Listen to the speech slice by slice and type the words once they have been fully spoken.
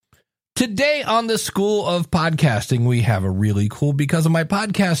Today on the School of Podcasting, we have a really cool Because of My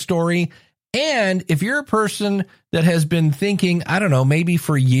Podcast story. And if you're a person that has been thinking, I don't know, maybe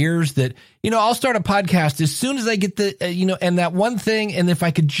for years that, I'll start a podcast as soon as I get the, and that one thing. And if I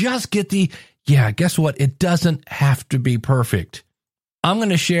could just get guess what? It doesn't have to be perfect. I'm going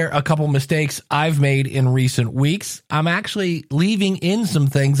to share a couple mistakes I've made in recent weeks. I'm actually leaving in some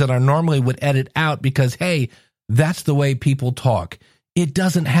things that I normally would edit out because, hey, that's the way people talk. It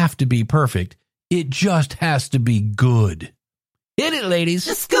doesn't have to be perfect. It just has to be good. Hit it, ladies.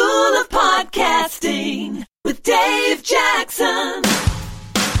 The School of Podcasting with Dave Jackson.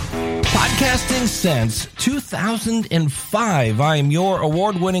 Podcasting since 2005. I am your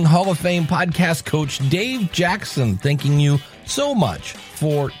award-winning Hall of Fame podcast coach, Dave Jackson, thanking you so much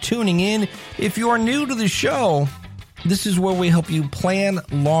for tuning in. If you are new to the show, this is where we help you plan,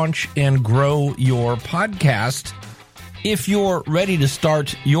 launch, and grow your podcast. If you're ready to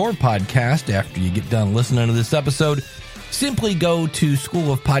start your podcast after you get done listening to this episode, simply go to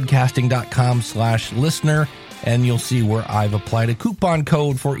schoolofpodcasting.com/listener, and you'll see where I've applied a coupon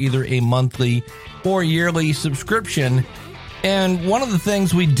code for either a monthly or yearly subscription. And one of the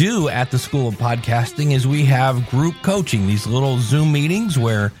things we do at the School of Podcasting is we have group coaching, these little Zoom meetings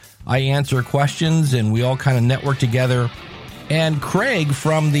where I answer questions and we all kind of network together. And Craig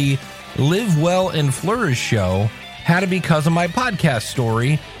from the Live Well and Flourish show had a Because of My Podcast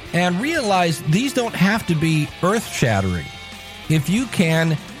story and realized these don't have to be earth-shattering. If you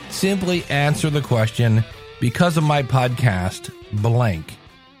can simply answer the question, because of my podcast, blank.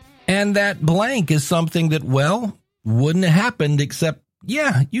 And that blank is something that, well, wouldn't have happened except,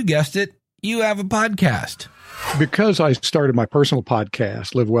 yeah, you guessed it, you have a podcast. Because I started my personal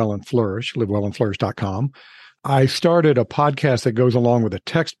podcast, Live Well and Flourish, livewellandflourish.com, I started a podcast that goes along with a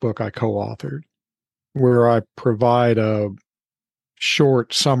textbook I co-authored, where I provide a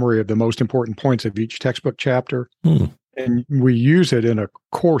short summary of the most important points of each textbook chapter. And we use it in a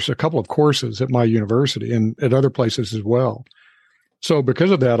couple of courses at my university and at other places as well. So because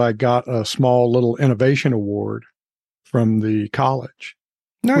of that, I got a small little innovation award from the college,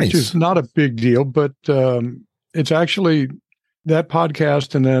 which is not a big deal, but it's actually that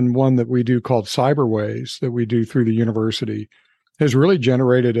podcast and then one that we do called Cyberways that we do through the university has really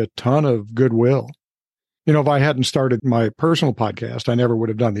generated a ton of goodwill. If I hadn't started my personal podcast, I never would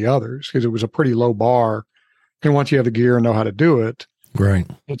have done the others because it was a pretty low bar. And once you have the gear and know how to do it, right,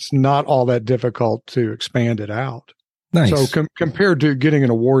 it's not all that difficult to expand it out. Nice. So compared to getting an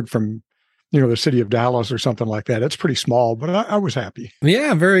award from, the city of Dallas or something like that, it's pretty small, but I was happy.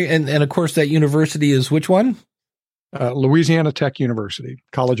 Yeah, very. And of course, that university is which one? Louisiana Tech University,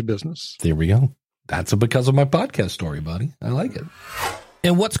 College of Business. There we go. That's a Because of My Podcast story, buddy. I like it.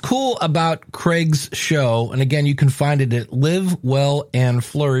 And what's cool about Craig's show, and again, you can find it at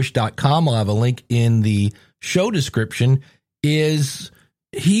livewellandflourish.com. I'll have a link in the show description, is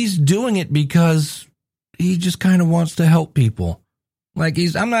he's doing it because he just kind of wants to help people. Like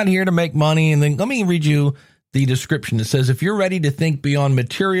I'm not here to make money. And then let me read you the description. It says, if you're ready to think beyond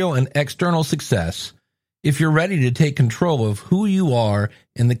material and external success, if you're ready to take control of who you are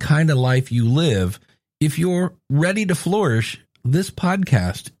and the kind of life you live, if you're ready to flourish, this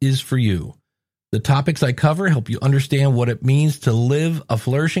podcast is for you. The topics I cover help you understand what it means to live a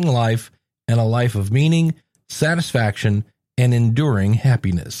flourishing life and a life of meaning, satisfaction, and enduring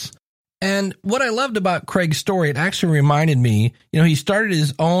happiness. And what I loved about Craig's story, it actually reminded me, he started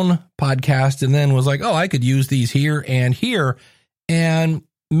his own podcast and then was like, oh, I could use these here and here. And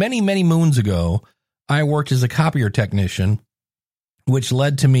many, many moons ago, I worked as a copier technician, which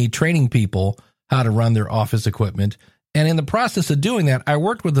led to me training people how to run their office equipment. And in the process of doing that, I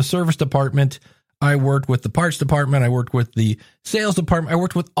worked with the service department, I worked with the parts department, I worked with the sales department, I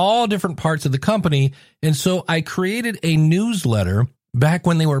worked with all different parts of the company. And so I created a newsletter back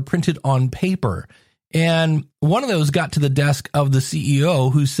when they were printed on paper. And one of those got to the desk of the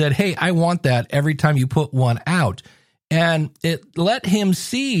CEO who said, hey, I want that every time you put one out. And it let him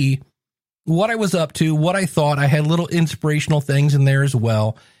see what I was up to, what I thought. I had little inspirational things in there as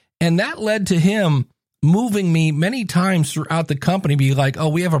well. And that led to him moving me many times throughout the company, be like, oh,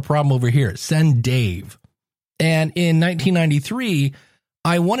 we have a problem over here. Send Dave. And in 1993,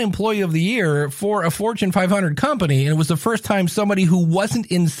 I won Employee of the Year for a Fortune 500 company. And it was the first time somebody who wasn't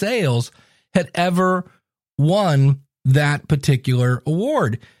in sales had ever won that particular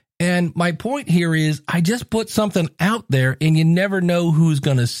award. And my point here is I just put something out there and you never know who's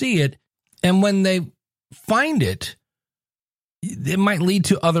going to see it. And when they find it, it might lead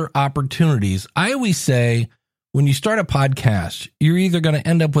to other opportunities. I always say when you start a podcast, you're either going to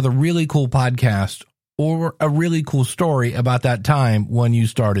end up with a really cool podcast or a really cool story about that time when you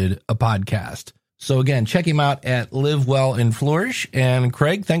started a podcast. So again, check him out at Live Well and Flourish. And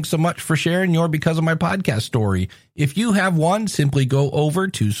Craig, thanks so much for sharing your Because of My Podcast story. If you have one, simply go over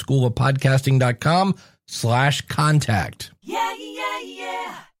to schoolofpodcasting.com/contact. Yeah, yeah,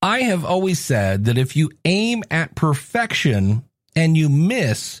 yeah. I have always said that if you aim at perfection and you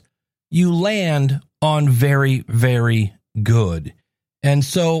miss, you land on very, very good. And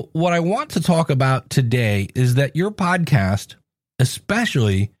so what I want to talk about today is that your podcast,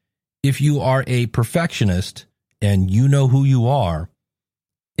 especially if you are a perfectionist and you know who you are,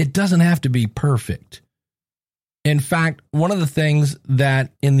 it doesn't have to be perfect. In fact, one of the things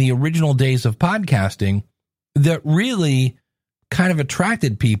that in the original days of podcasting that really kind of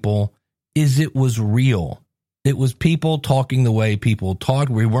attracted people is it was real. It was people talking the way people talked.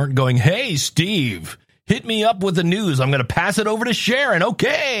 We weren't going, "Hey, Steve, hit me up with the news. I'm going to pass it over to Sharon."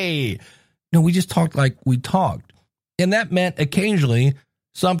 Okay. No, we just talked like we talked. And that meant occasionally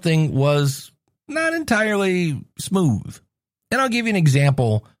something was not entirely smooth. And I'll give you an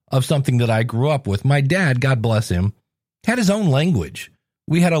example of something that I grew up with. My dad, God bless him, had his own language.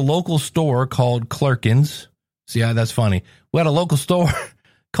 We had a local store called Clarkins. See how that's funny? We had a local store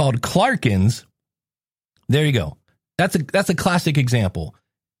called Clarkins. There you go. That's a classic example.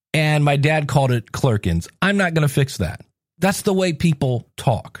 And my dad called it Clarkins. I'm not going to fix that. That's the way people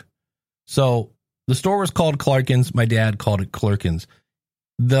talk. So the store was called Clarkins. My dad called it Clarkins.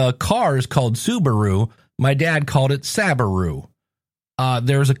 The car is called Subaru. My dad called it Sabaru.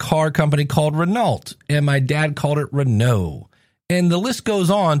 There's a car company called Renault, and my dad called it Renault. And the list goes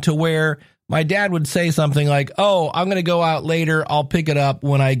on to where my dad would say something like, "Oh, I'm going to go out later. I'll pick it up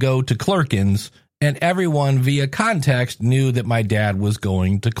when I go to Clarkins." And everyone via context knew that my dad was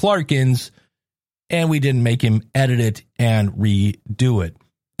going to Clarkins, and we didn't make him edit it and redo it.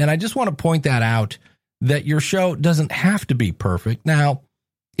 And I just want to point that out, that your show doesn't have to be perfect. Now,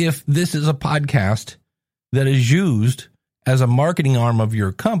 if this is a podcast that is used as a marketing arm of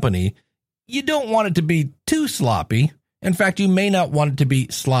your company, you don't want it to be too sloppy. In fact, you may not want it to be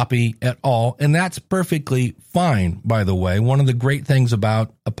sloppy at all, and that's perfectly fine, by the way. One of the great things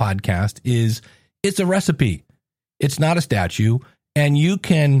about a podcast is it's a recipe. It's not a statue, and you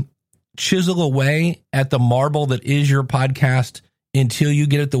can chisel away at the marble that is your podcast until you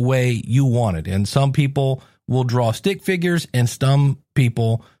get it the way you want it. And some people will draw stick figures, and some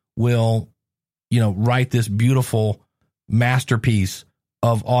people will, write this beautiful masterpiece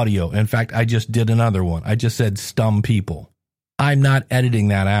of audio. In fact, I just did another one. I just said "stum people." I'm not editing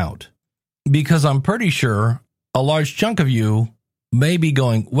that out because I'm pretty sure a large chunk of you may be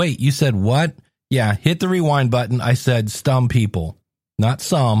going, "Wait, you said what?" Yeah, hit the rewind button. I said "stum people," not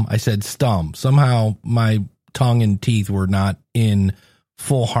some. I said "stum." Somehow my tongue and teeth were not in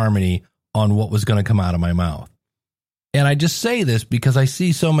full harmony on what was going to come out of my mouth. And I just say this because I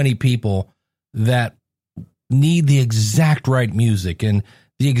see so many people that need the exact right music and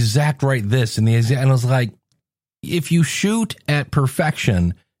the exact right this and and I was like, if you shoot at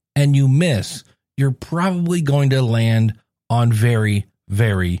perfection and you miss, you're probably going to land on very,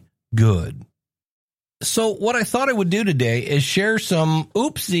 very good. So what I thought I would do today is share some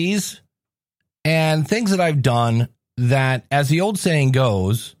oopsies and things that I've done that, as the old saying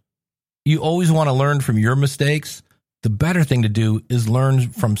goes, you always want to learn from your mistakes. The better thing to do is learn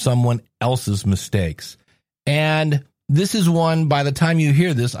from someone else's mistakes. And this is one, by the time you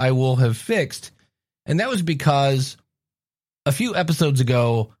hear this, I will have fixed. And that was because a few episodes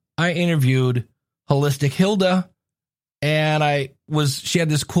ago, I interviewed Holistic Hilda, and she had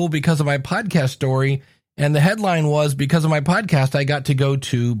this cool Because of My Podcast story. And the headline was, "Because of my podcast, I got to go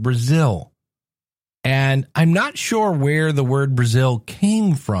to Brazil." And I'm not sure where the word Brazil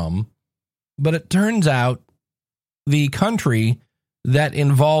came from, but it turns out the country that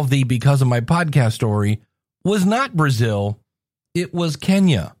involved the Because of My Podcast story was not Brazil. It was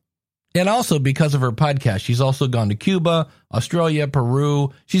Kenya. And also because of her podcast, she's also gone to Cuba, Australia,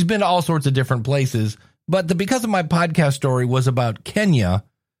 Peru. She's been to all sorts of different places. But the Because of My Podcast story was about Kenya.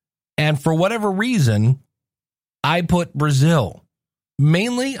 And for whatever reason, I put Brazil.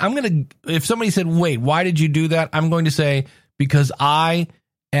 Mainly, if somebody said, "Wait, why did you do that?" I'm going to say, because I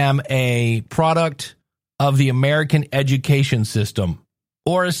am a product of the American education system.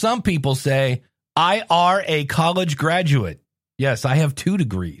 Or as some people say, I are a college graduate. Yes, I have 2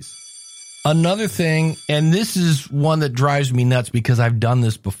 degrees. Another thing, and this is one that drives me nuts because I've done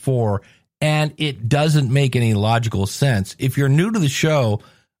this before, and it doesn't make any logical sense. If you're new to the show,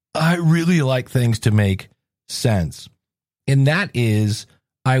 I really like things to make sense. And that is,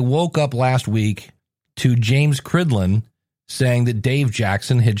 I woke up last week to James Cridland saying that Dave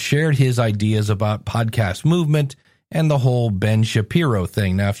Jackson had shared his ideas about podcast movement and the whole Ben Shapiro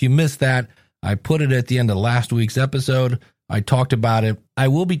thing. Now, if you missed that, I put it at the end of last week's episode. I talked about it. I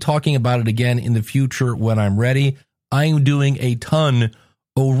will be talking about it again in the future when I'm ready. I'm doing a ton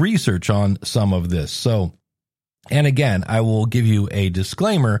of research on some of this. So, and again, I will give you a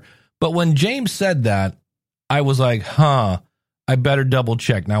disclaimer, but when James said that, I was like, I better double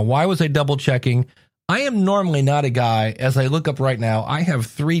check. Now, why was I double checking? I am normally not a guy, as I look up right now, I have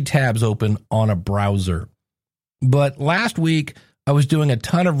 3 tabs open on a browser. But last week, I was doing a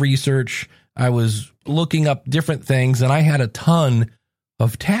ton of research. I was looking up different things, and I had a ton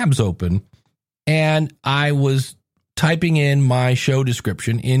of tabs open. And I was typing in my show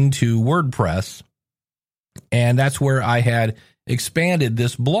description into WordPress, and that's where I had expanded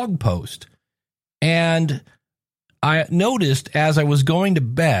this blog post. And I noticed as I was going to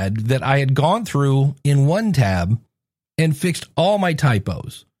bed that I had gone through in one tab and fixed all my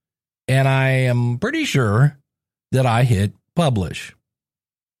typos. And I am pretty sure that I hit publish.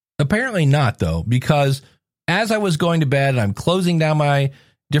 Apparently not, though, because as I was going to bed, I'm closing down my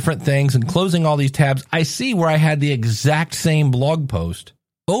different things and closing all these tabs. I see where I had the exact same blog post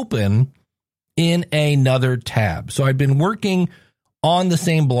open in another tab. So I've been working on the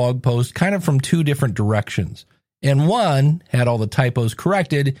same blog post kind of from 2 different directions. And one had all the typos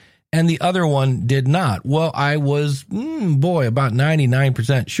corrected, and the other one did not. Well, I was, about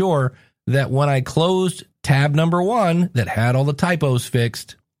 99% sure that when I closed tab number 1 that had all the typos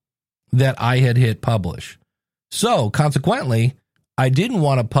fixed, that I had hit publish. So consequently, I didn't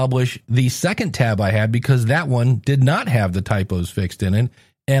want to publish the second tab I had because that one did not have the typos fixed in it,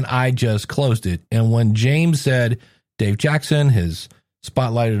 and I just closed it. And when James said Dave Jackson has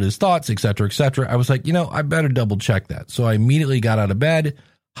spotlighted his thoughts, etc., I was like, I better double check that. So I immediately got out of bed,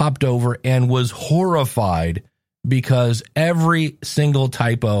 hopped over, and was horrified because every single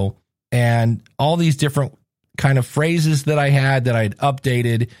typo and all these different kind of phrases that I had that I'd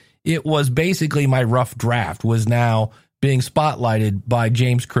updated, it was basically my rough draft was now being spotlighted by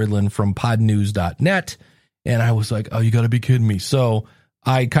James Cridland from podnews.net. And I was like, oh, you got to be kidding me. So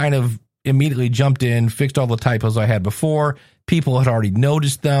I kind of immediately jumped in, fixed all the typos I had before. People had already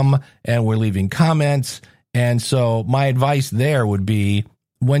noticed them and were leaving comments. And so my advice there would be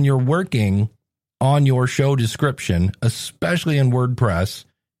when you're working on your show description, especially in WordPress,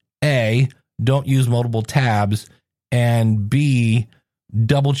 A, don't use multiple tabs, and B,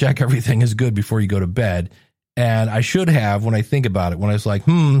 double check everything is good before you go to bed. And I should have, when I think about it, when I was like,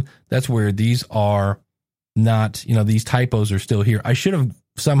 that's weird. These are not, these typos are still here. I should have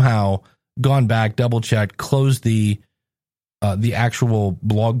somehow gone back, double checked, closed the actual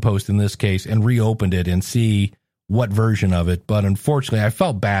blog post in this case and reopened it and see what version of it. But unfortunately, I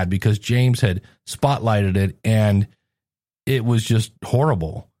felt bad because James had spotlighted it and it was just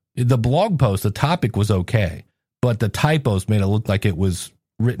horrible. The blog post, the topic was okay, but the typos made it look like it was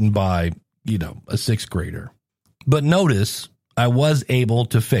written by, a 6th grader. But notice I was able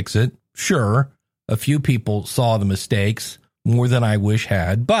to fix it. Sure, a few people saw the mistakes more than I wish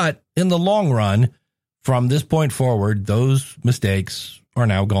had, but in the long run, from this point forward, those mistakes are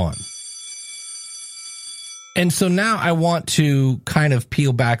now gone. And so now I want to kind of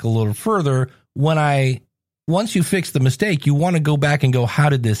peel back a little further. Once you fix the mistake, you want to go back and go, how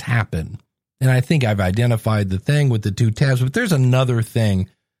did this happen? And I think I've identified the thing with the 2 tabs, but there's another thing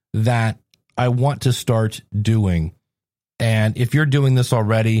that I want to start doing. And if you're doing this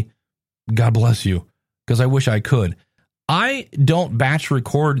already, God bless you, because I wish I could. I don't batch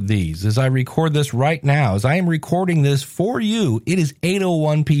record these. As I record this right now, as I am recording this for you, it is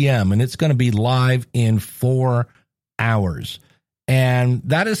 8:01 p.m. and it's going to be live in 4 hours. And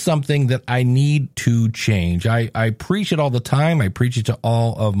that is something that I need to change. I preach it all the time. I preach it to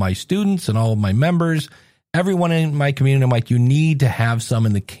all of my students and all of my members, everyone in my community. I'm like, you need to have some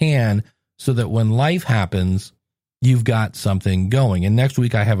in the can so that when life happens, you've got something going. And next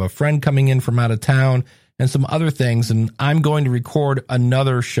week, I have a friend coming in from out of town and some other things. And I'm going to record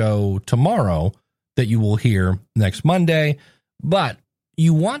another show tomorrow that you will hear next Monday. But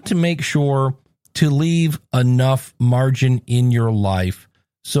you want to make sure to leave enough margin in your life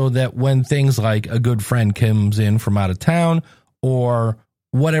so that when things like a good friend comes in from out of town or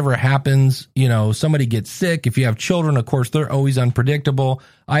whatever happens, somebody gets sick. If you have children, of course, they're always unpredictable.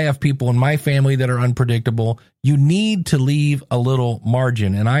 I have people in my family that are unpredictable. You need to leave a little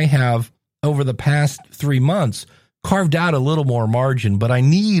margin. And I have, over the past 3 months, carved out a little more margin, but I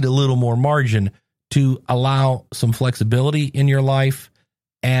need a little more margin to allow some flexibility in your life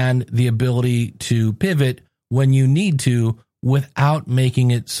and the ability to pivot when you need to without making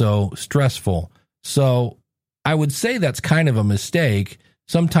it so stressful. So I would say that's kind of a mistake.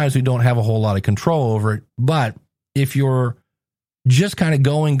 Sometimes we don't have a whole lot of control over it. But if you're just kind of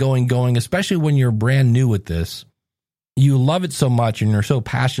going, especially when you're brand new at this, you love it so much and you're so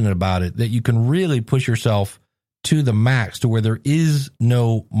passionate about it that you can really push yourself to the max to where there is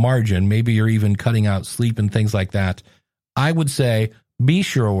no margin. Maybe you're even cutting out sleep and things like that. I would say be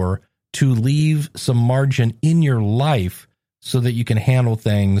sure to leave some margin in your life so that you can handle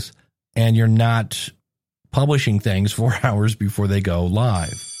things and you're not publishing things 4 hours before they go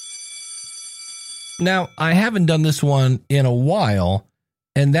live. Now, I haven't done this one in a while,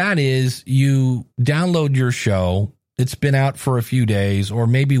 and that is you download your show. It's been out for a few days, or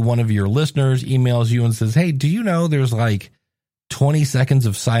maybe one of your listeners emails you and says, hey, do you know there's like 20 seconds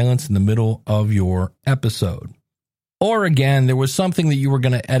of silence in the middle of your episode? Or again, there was something that you were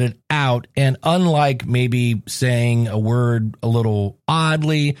going to edit out, and unlike maybe saying a word a little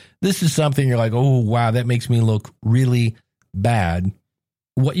oddly, this is something you're like, oh, wow, that makes me look really bad.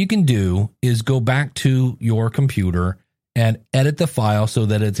 What you can do is go back to your computer and edit the file so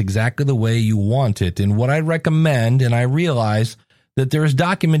that it's exactly the way you want it. And what I recommend, and I realize that there's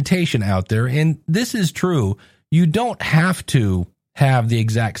documentation out there, and this is true, you don't have to have the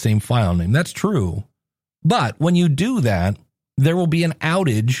exact same file name. That's true. But when you do that, there will be an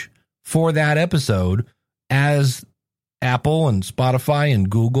outage for that episode as Apple and Spotify and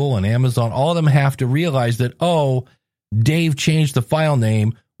Google and Amazon, all of them have to realize that, oh, Dave changed the file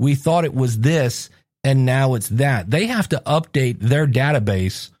name. We thought it was this, and now it's that. They have to update their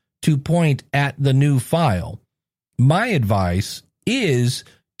database to point at the new file. My advice is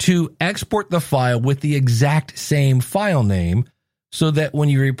to export the file with the exact same file name so that when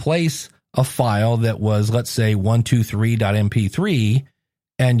you replace a file that was, let's say, 123.mp3,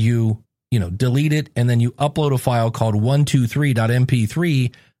 and you delete it, and then you upload a file called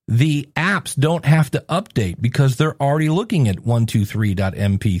 123.mp3, the apps don't have to update because they're already looking at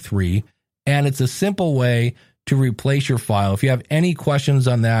 123.mp3, and it's a simple way to replace your file. If you have any questions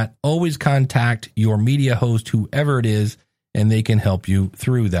on that, always contact your media host, whoever it is, and they can help you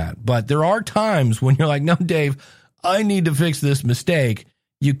through that. But there are times when you're like, no, Dave, I need to fix this mistake.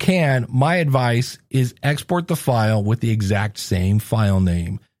 You can. My advice is export the file with the exact same file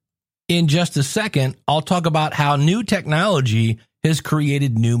name. In just a second, I'll talk about how new technology has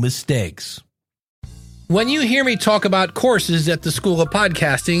created new mistakes. When you hear me talk about courses at the School of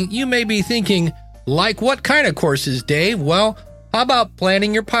Podcasting, you may be thinking, like what kind of courses, Dave? Well, how about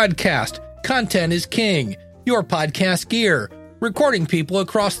planning your podcast? Content is king. Your podcast gear. Recording people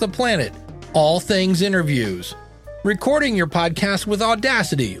across the planet. All things interviews. Recording your podcast with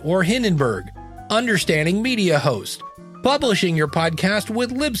Audacity or Hindenburg, understanding media host, publishing your podcast with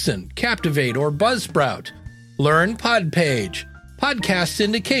Libsyn, Captivate, or Buzzsprout, learn Podpage, podcast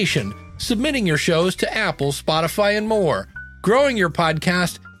syndication, submitting your shows to Apple, Spotify, and more, growing your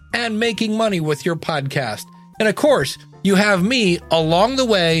podcast, and making money with your podcast. And of course, you have me along the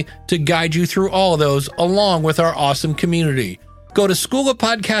way to guide you through all of those along with our awesome community. Go to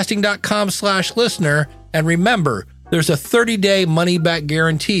schoolofpodcasting.com/listener, and remember, there's a 30-day money-back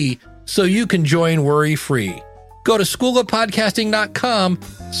guarantee so you can join worry-free. Go to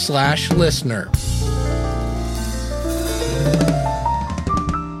schoolofpodcasting.com/listener.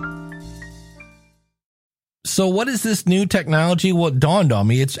 So what is this new technology? Well, it dawned on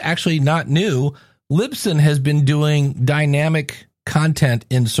me. It's actually not new. Libsyn has been doing dynamic content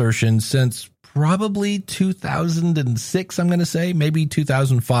insertion since probably 2006, I'm going to say, maybe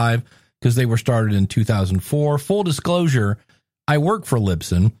 2005, because they were started in 2004. Full disclosure, I work for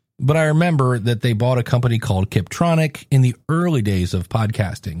Libsyn, but I remember that they bought a company called Kiptronic in the early days of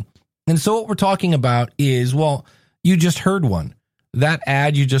podcasting. And so what we're talking about is, well, you just heard one. That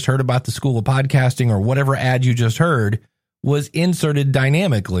ad you just heard about the School of Podcasting, or whatever ad you just heard, was inserted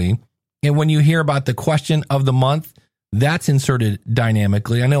dynamically. And when you hear about the question of the month, that's inserted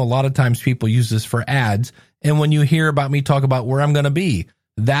dynamically. I know a lot of times people use this for ads. And when you hear about me talk about where I'm going to be,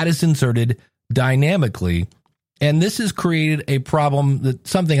 that is inserted dynamically. And this has created a problem, that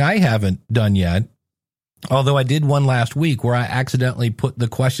something I haven't done yet, although I did one last week where I accidentally put the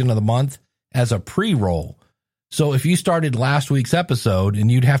question of the month as a pre-roll. So if you started last week's episode, and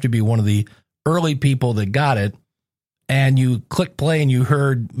you'd have to be one of the early people that got it, and you click play and you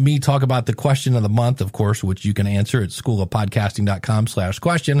heard me talk about the question of the month, of course, which you can answer at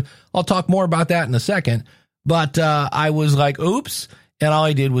schoolofpodcasting.com/question. I'll talk more about that in a second. But I was like, oops. And all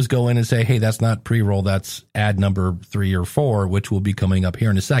I did was go in and say, hey, that's not pre-roll. That's ad number 3 or 4, which will be coming up here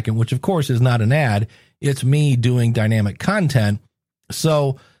in a second, which, of course, is not an ad. It's me doing dynamic content.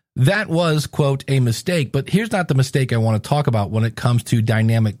 So that was, quote, a mistake. But here's not the mistake I want to talk about when it comes to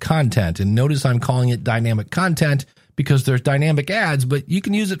dynamic content. And notice I'm calling it dynamic content because there's dynamic ads, but you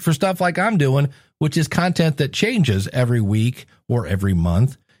can use it for stuff like I'm doing, which is content that changes every week or every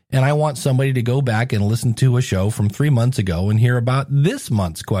month. And I want somebody to go back and listen to a show from 3 months ago and hear about this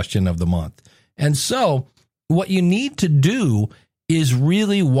month's question of the month. And so what you need to do is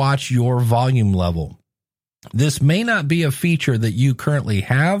really watch your volume level. This may not be a feature that you currently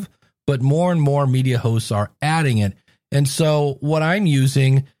have, but more and more media hosts are adding it. And so what I'm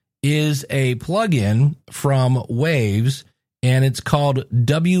using is a plugin from Waves, and it's called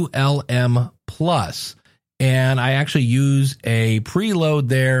WLM Plus. And I actually use a preload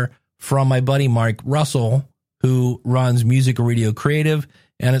there from my buddy Mike Russell, who runs Music Radio Creative,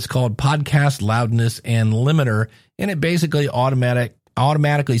 and it's called Podcast Loudness and Limiter. And it basically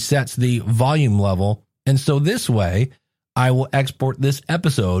automatically sets the volume level. And so this way, I will export this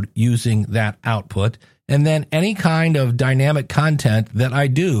episode using that output. And then any kind of dynamic content that I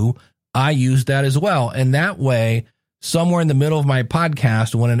do, I use that as well. And that way, somewhere in the middle of my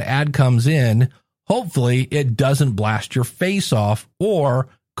podcast, when an ad comes in, hopefully it doesn't blast your face off or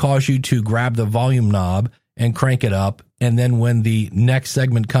cause you to grab the volume knob and crank it up. And then when the next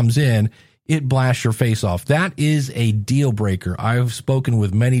segment comes in, it blasts your face off. That is a deal breaker. I've spoken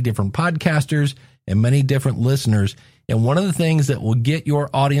with many different podcasters and many different listeners. And one of the things that will get your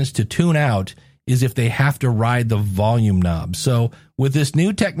audience to tune out is if they have to ride the volume knob. So with this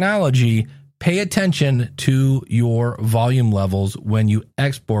new technology, pay attention to your volume levels when you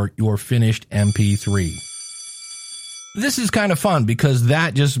export your finished MP3. This is kind of fun because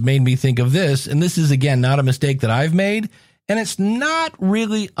that just made me think of this. And this is, again, not a mistake that I've made. And it's not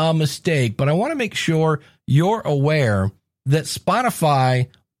really a mistake, but I want to make sure you're aware that Spotify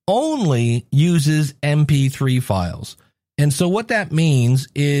only uses MP3 files. And so what that means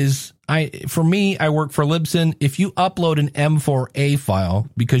is, for me, I work for Libsyn. If you upload an M4A file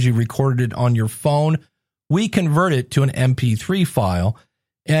because you recorded it on your phone, we convert it to an MP3 file.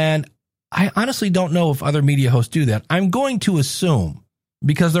 And I honestly don't know if other media hosts do that. I'm going to assume,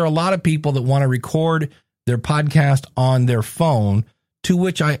 because there are a lot of people that want to record their podcast on their phone, to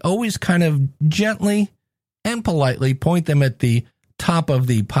which I always kind of gently and politely point them at the top of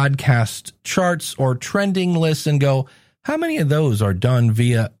the podcast charts or trending lists and go, how many of those are done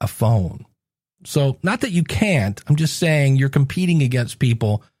via a phone? So not that you can't, I'm just saying you're competing against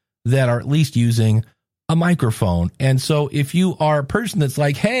people that are at least using a microphone. And so if you are a person that's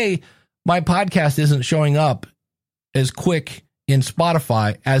like, hey, my podcast isn't showing up as quick in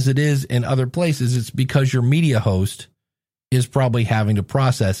Spotify as it is in other places, it's because your media host is probably having to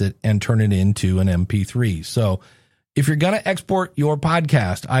process it and turn it into an MP3. So if you're going to export your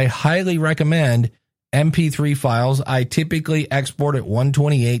podcast, I highly recommend MP3 files. I typically export at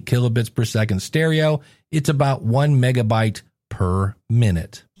 128 kilobits per second stereo. It's about 1 megabyte per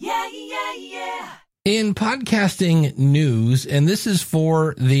minute. Yeah, yeah, yeah. In podcasting news, and this is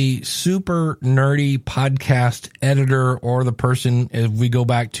for the super nerdy podcast editor or the person, if we go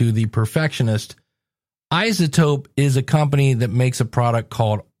back to the perfectionist, iZotope is a company that makes a product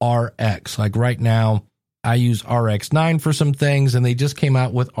called RX. Like right now, I use RX9 for some things, and they just came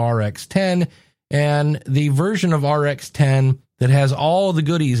out with RX10. And the version of RX10 that has all the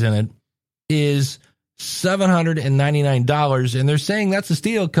goodies in it is $799. And they're saying that's a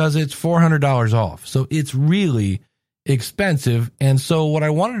steal because it's $400 off. So it's really expensive. And so what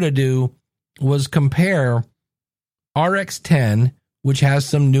I wanted to do was compare RX10, which has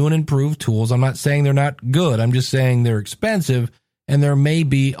some new and improved tools. I'm not saying they're not good. I'm just saying they're expensive, and there may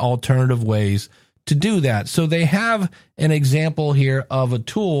be alternative ways to do that. So they have an example here of a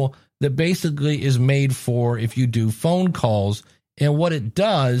tool that basically is made for if you do phone calls. And what it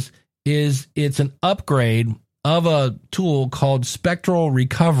does is it's an upgrade of a tool called Spectral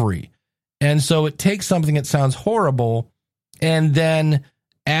Recovery. And so it takes something that sounds horrible and then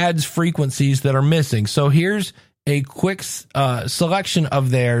adds frequencies that are missing. So here's a quick selection of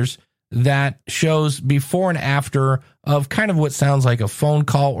theirs that shows before and after of kind of what sounds like a phone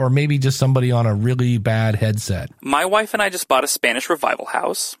call or maybe just somebody on a really bad headset. My wife and I just bought a Spanish revival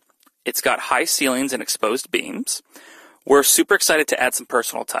house. It's got high ceilings and exposed beams. We're super excited to add some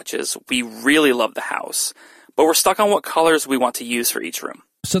personal touches. We really love the house, but we're stuck on what colors we want to use for each room.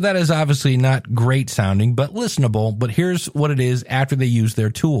 So that is obviously not great sounding, but listenable. But here's what it is after they use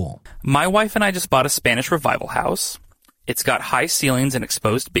their tool. My wife and I just bought a Spanish revival house. It's got high ceilings and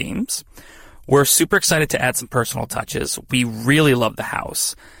exposed beams. We're super excited to add some personal touches. We really love the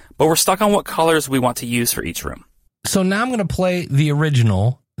house, but we're stuck on what colors we want to use for each room. So now I'm going to play the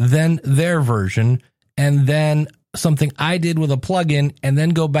original, then their version, and then something I did with a plugin and then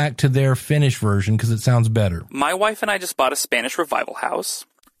go back to their finished version because it sounds better. My wife and I just bought a Spanish revival house.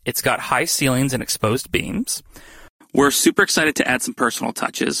 It's got high ceilings and exposed beams. We're super excited to add some personal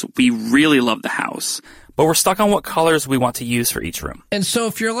touches. We really love the house, but we're stuck on what colors we want to use for each room. And so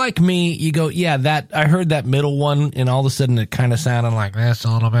if you're like me, you go, yeah, that I heard that middle one, and all of a sudden it kind of sounded like this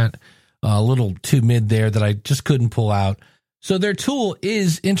a little too mid there that I just couldn't pull out. So their tool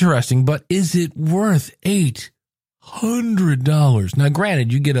is interesting, but is it worth $800? Now,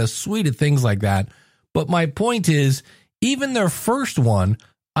 granted, you get a suite of things like that, but my point is, even their first one,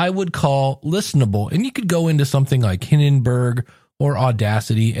 I would call listenable. And you could go into something like Hindenburg or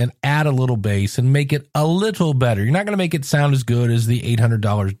Audacity and add a little bass and make it a little better. You're not going to make it sound as good as the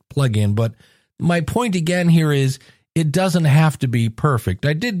 $800 plugin, but my point again here is it doesn't have to be perfect.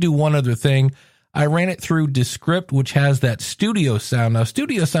 I did do one other thing. I ran it through Descript, which has that studio sound. Now,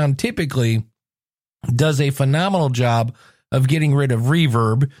 studio sound typically does a phenomenal job of getting rid of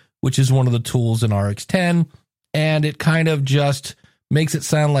reverb, which is one of the tools in RX10, and it kind of just makes it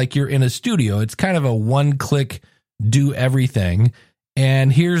sound like you're in a studio. It's kind of a one-click do everything,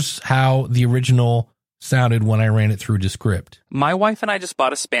 and here's how the original sounded when I ran it through Descript. My wife and I just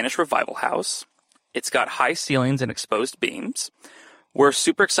bought a Spanish revival house. It's got high ceilings and exposed beams. We're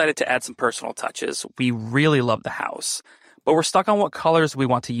super excited to add some personal touches. We really love the house, but we're stuck on what colors we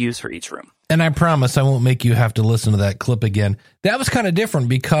want to use for each room. And I promise I won't make you have to listen to that clip again. That was kind of different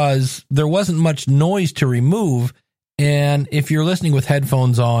because there wasn't much noise to remove. And if you're listening with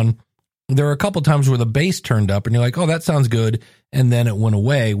headphones on, there are a couple times where the bass turned up and you're like, oh, that sounds good. And then it went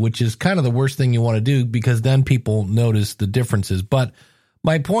away, which is kind of the worst thing you want to do because then people notice the differences. But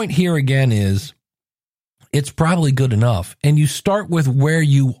my point here again is it's probably good enough. And you start with where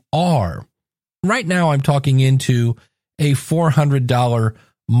you are. Right now, I'm talking into a $400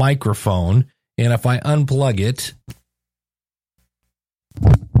 microphone. And if I unplug it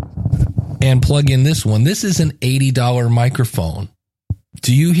and plug in this one, this is an $80 microphone.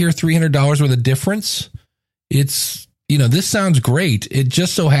 Do you hear $300 worth of difference? It's, this sounds great. It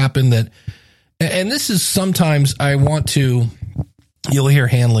just so happened that, and this is sometimes you'll hear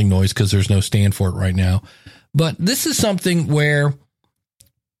handling noise because there's no stand for it right now. But this is something where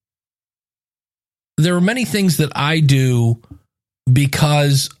there are many things that I do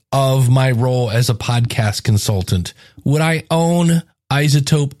because of my role as a podcast consultant. Would I own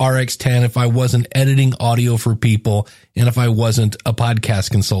iZotope RX10 if I wasn't editing audio for people and if I wasn't a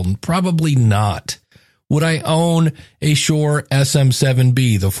podcast consultant? Probably not. Would I own a Shure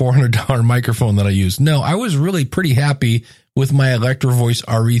SM7B, the $400 microphone that I use? No, I was really pretty happy with my Electro-Voice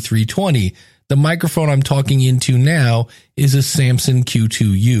RE320. The microphone I'm talking into now is a Samson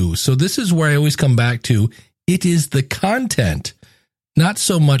Q2U. So this is where I always come back to. It is the content, not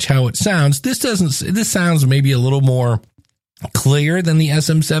so much how it sounds. This sounds maybe a little more clear than the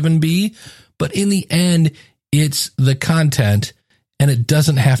SM7B, but in the end, it's the content, and it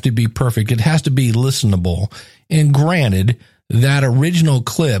doesn't have to be perfect. It has to be listenable. And granted, that original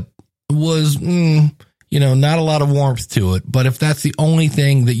clip was, not a lot of warmth to it. But if that's the only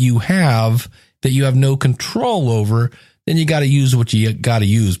thing that you have no control over, then you got to use what you got to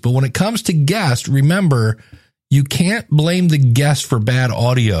use. But when it comes to guests, remember, you can't blame the guest for bad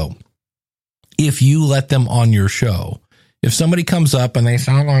audio if you let them on your show. If somebody comes up and they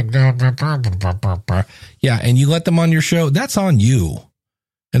sound like, yeah, and you let them on your show, that's on you.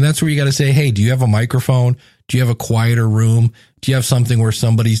 And that's where you got to say, hey, do you have a microphone? Do you have a quieter room? Do you have something where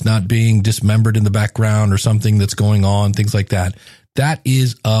somebody's not being dismembered in the background or something that's going on, things like that? That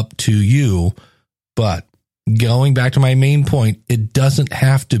is up to you. But going back to my main point, it doesn't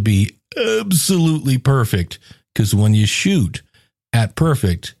have to be absolutely perfect, because when you shoot at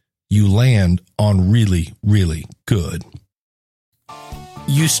perfect, you land on really, really good.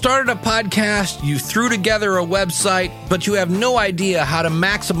 You started a podcast, you threw together a website, but you have no idea how to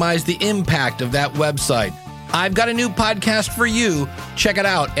maximize the impact of that website. I've got a new podcast for you. Check it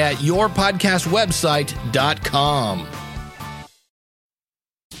out at yourpodcastwebsite.com.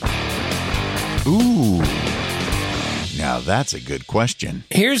 Ooh, now that's a good question.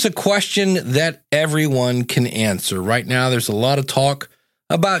 Here's a question that everyone can answer. Right now, there's a lot of talk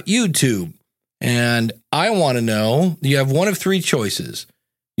about YouTube, and I want to know, you have one of three choices.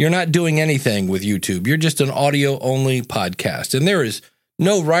 You're not doing anything with YouTube. You're just an audio-only podcast, and there is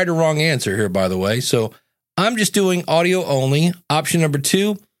no right or wrong answer here, by the way. So I'm just doing audio only. Option number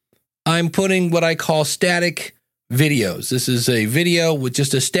 2, I'm putting what I call static videos. This is a video with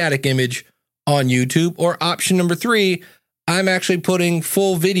just a static image on YouTube. Or option number 3, I'm actually putting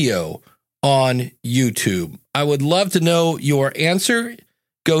full video on YouTube. I would love to know your answer.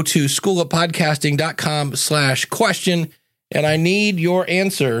 go to schoolofpodcasting.com/question, and I need your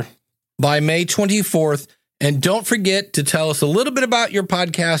answer by May 24th. And don't forget to tell us a little bit about your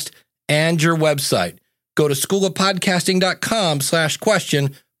podcast and your website. Go to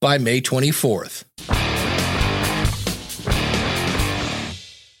schoolofpodcasting.com/question by May 24th.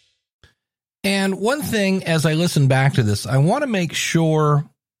 And one thing, as I listen back to this, I want to make sure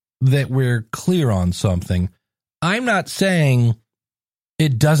that we're clear on something. I'm not saying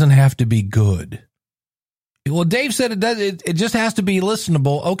it doesn't have to be good. Well, Dave said it does. It just has to be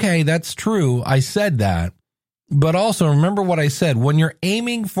listenable. Okay, that's true. I said that. But also remember what I said. When you're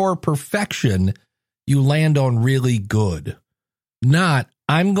aiming for perfection, you land on really good. Not,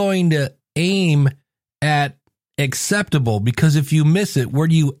 I'm going to aim at acceptable, because if you miss it, where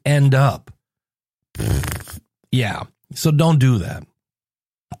do you end up? Yeah. So don't do that.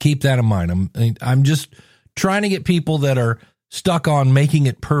 Keep that in mind. I'm just trying to get people that are stuck on making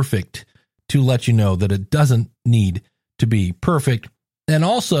it perfect to let you know that it doesn't need to be perfect. And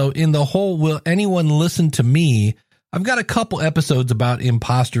also, in the whole will anyone listen to me, I've got a couple episodes about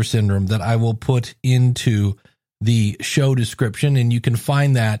imposter syndrome that I will put into the show description, and you can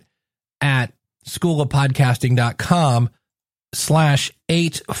find that at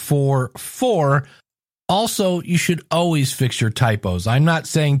schoolofpodcasting.com/844. Also, you should always fix your typos. I'm not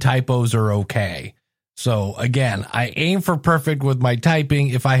saying typos are okay. So again, I aim for perfect with my typing.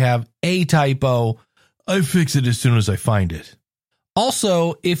 If I have a typo, I fix it as soon as I find it.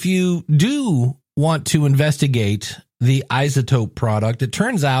 Also, if you do want to investigate the iZotope product, it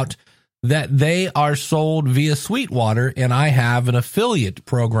turns out that they are sold via Sweetwater, and I have an affiliate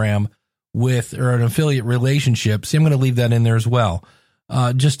program with, or an affiliate relationship. See, I'm going to leave that in there as well.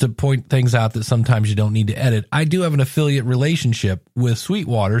 Just to point things out that sometimes you don't need to edit. I do have an affiliate relationship with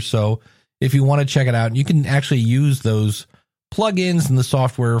Sweetwater, so if you want to check it out, you can actually use those plugins and the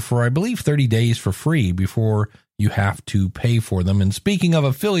software for, I believe, 30 days for free before you have to pay for them. And speaking of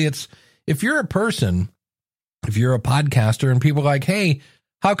affiliates, if you're a person, if you're a podcaster and people are like, hey,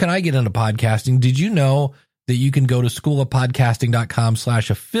 how can I get into podcasting? Did you know that you can go to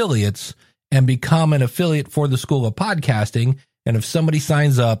schoolofpodcasting.com/affiliates and become an affiliate for the School of Podcasting? And if somebody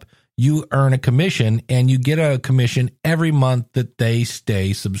signs up, you earn a commission, and you get a commission every month that they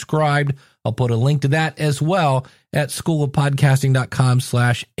stay subscribed. I'll put a link to that as well at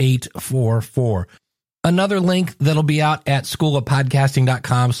schoolofpodcasting.com/844. Another link that'll be out at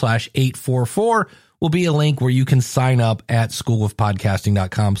schoolofpodcasting.com/844 will be a link where you can sign up at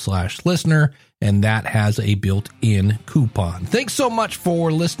schoolofpodcasting.com/listener, and that has a built-in coupon. Thanks so much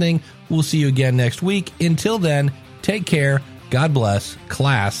for listening. We'll see you again next week. Until then, take care. God bless.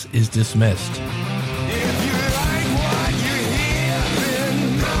 Class is dismissed.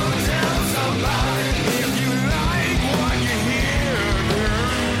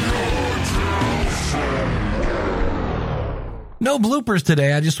 No bloopers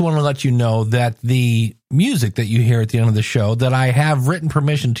today. I just want to let you know that the music that you hear at the end of the show that I have written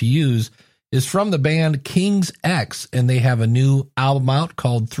permission to use is from the band King's X, and they have a new album out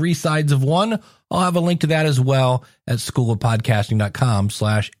called 3 Sides of One. I'll have a link to that as well at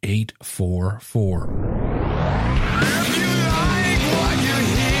schoolofpodcasting.com/844.